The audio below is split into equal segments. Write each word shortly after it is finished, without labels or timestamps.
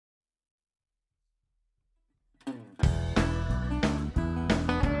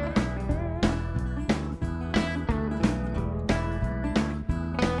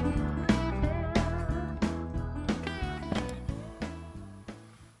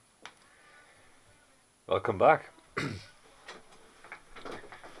Welcome back.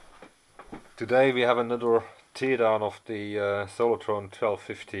 Today we have another teardown of the Solartron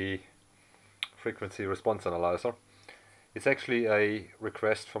 1250 frequency response analyzer. It's actually a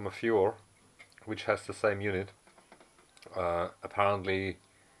request from a viewer which has the same unit. Apparently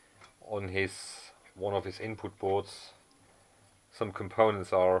on one of his input boards some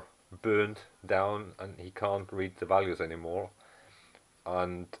components are burned down and he can't read the values anymore,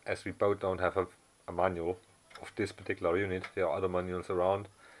 and as we both don't have a manual of this particular unit, there are other manuals around,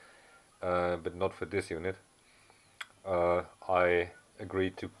 but not for this unit. I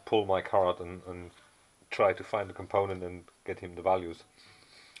agreed to pull my card and try to find the component and get him the values.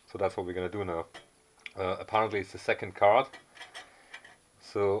 So that's what we're going to do now. Apparently it's the second card,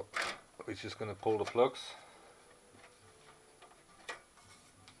 so we're just going to pull the plugs.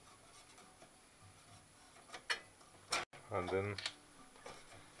 And then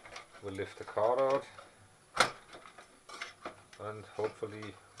we'll lift the card out and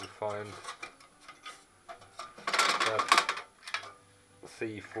hopefully we find that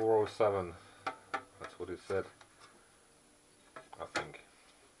C407. That's what it said, I think.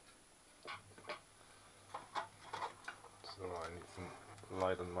 So I need some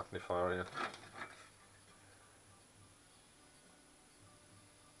light and magnifier here.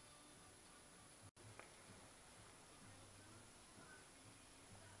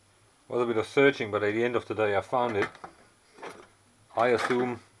 Was a bit of searching, but at the end of the day I found it. I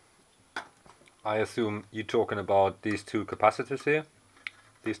assume you're talking about these two capacitors here,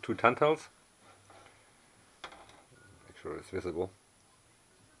 these two tantals. Make sure it's visible.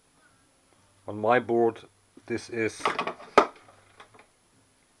 On my board,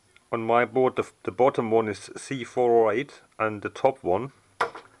 on my board the bottom one is C408 and the top one,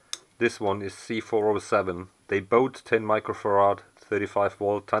 this one is C407. They both 10 microfarad 35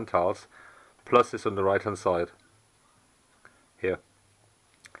 volt tantals, plus is on the right hand side here.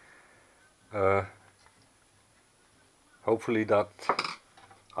 Hopefully that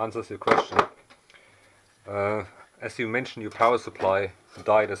answers your question. As you mentioned, your power supply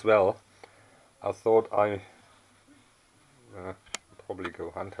died as well. I thought I probably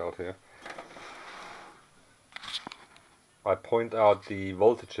go handheld here. I point out the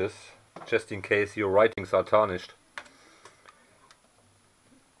voltages just in case your writings are tarnished.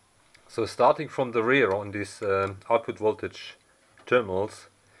 So starting from the rear on these output voltage terminals,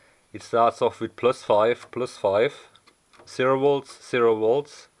 it starts off with +5, +5, 0 volts, 0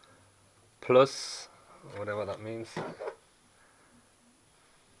 volts, plus whatever that means,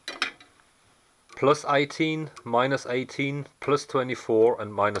 +18, -18, +24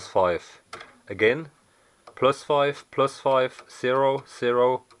 and -5. Again, +5, +5, 0,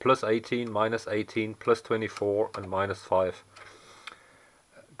 0, +18, -18, +24 and -5.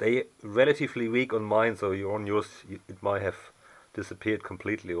 They relatively weak on mine, so on yours it might have disappeared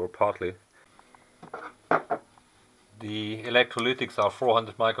completely or partly. The electrolytics are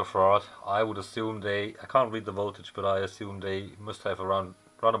 400 microfarad. I would assume I can't read the voltage, but I assume they must have around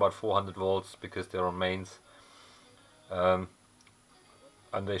about 400 volts because they're on mains, and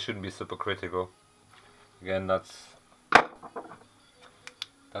they shouldn't be supercritical. Again, that's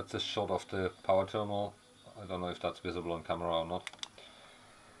a shot of the power terminal. I don't know if that's visible on camera or not.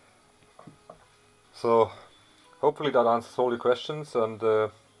 So hopefully that answers all your questions, and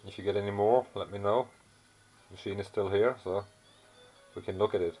if you get any more, let me know. The machine is still here, so we can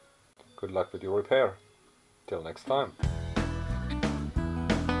look at it. Good luck with your repair. Till next time.